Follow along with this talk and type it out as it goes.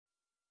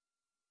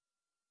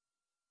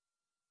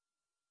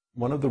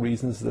one of the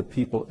reasons that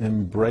people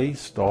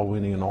embrace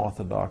Darwinian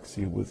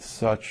orthodoxy with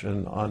such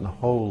an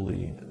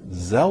unholy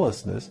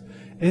zealousness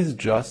is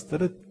just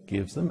that it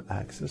gives them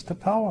access to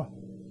power.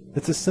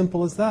 It's as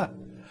simple as that.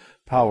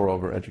 Power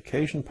over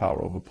education,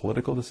 power over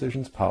political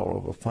decisions, power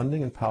over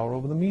funding, and power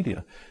over the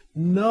media.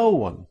 No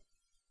one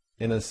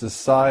in a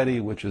society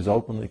which is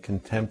openly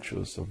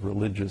contemptuous of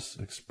religious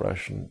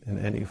expression in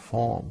any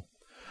form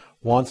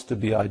wants to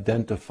be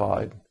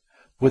identified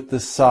with the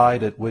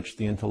side at which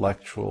the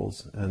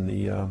intellectuals and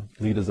the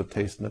leaders of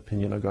taste and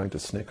opinion are going to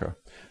snicker.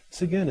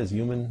 This again is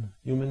human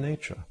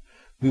nature.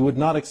 We would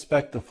not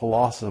expect a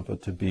philosopher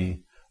to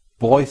be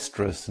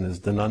boisterous in his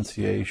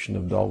denunciation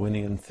of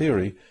Darwinian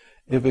theory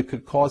if it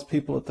could cause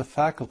people at the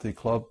faculty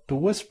club to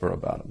whisper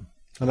about him.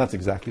 And that's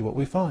exactly what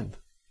we find.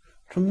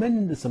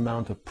 Tremendous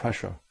amount of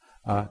pressure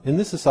in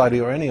this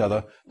society or any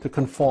other to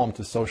conform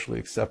to socially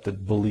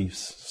accepted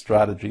beliefs,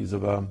 strategies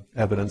of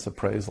evidence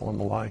appraisal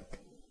and the like.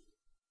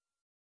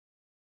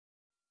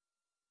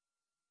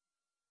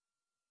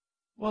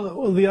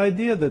 Well, the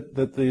idea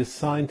that the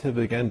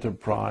scientific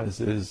enterprise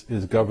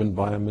is governed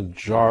by a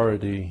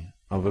majority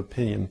of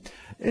opinion,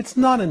 it's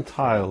not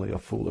entirely a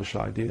foolish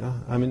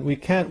idea. I mean, we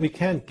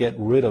can't get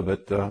rid of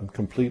it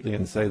completely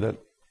and say that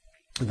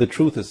the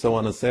truth is so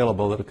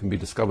unassailable that it can be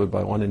discovered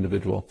by one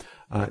individual,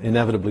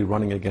 inevitably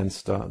running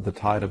against the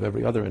tide of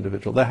every other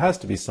individual. There has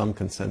to be some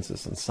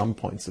consensus and some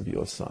points of view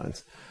of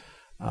science.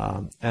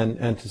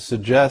 And to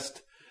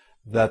suggest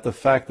that the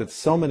fact that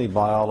so many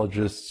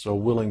biologists are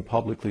willing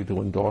publicly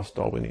to endorse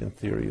Darwinian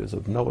theory is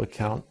of no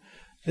account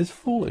is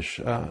foolish.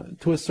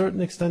 To a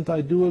certain extent, I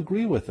do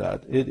agree with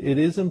that. It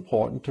is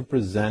important to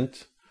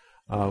present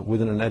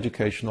within an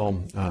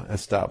educational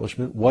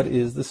establishment what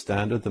is the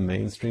standard, the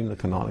mainstream, the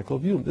canonical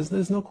view.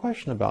 There's no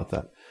question about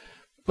that.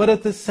 But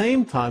at the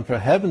same time, for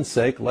heaven's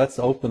sake, let's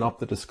open up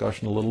the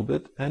discussion a little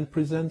bit and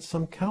present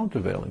some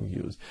countervailing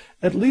views,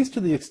 at least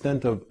to the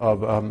extent of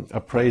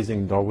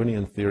appraising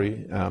Darwinian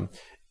theory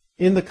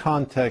in the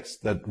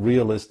context that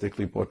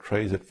realistically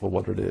portrays it for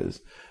what it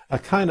is. A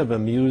kind of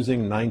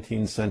amusing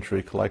 19th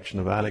century collection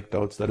of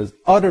anecdotes that is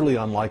utterly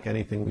unlike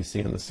anything we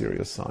see in the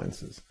serious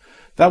sciences.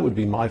 That would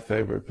be my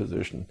favorite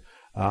position.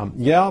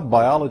 Yeah,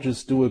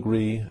 biologists do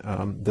agree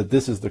that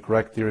this is the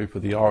correct theory for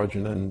the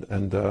origin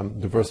and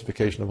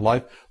diversification of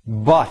life,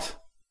 but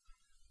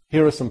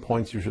here are some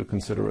points you should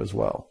consider as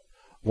well.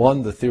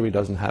 1, the theory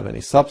doesn't have any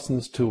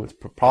substance. 2, it's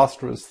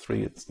preposterous.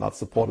 3, it's not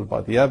supported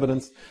by the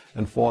evidence.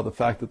 And 4, the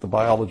fact that the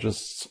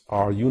biologists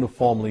are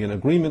uniformly in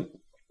agreement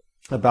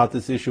about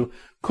this issue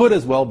could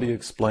as well be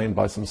explained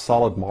by some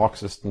solid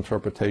Marxist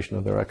interpretation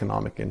of their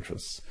economic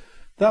interests.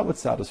 That would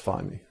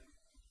satisfy me.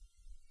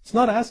 It's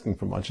not asking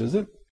for much, is it?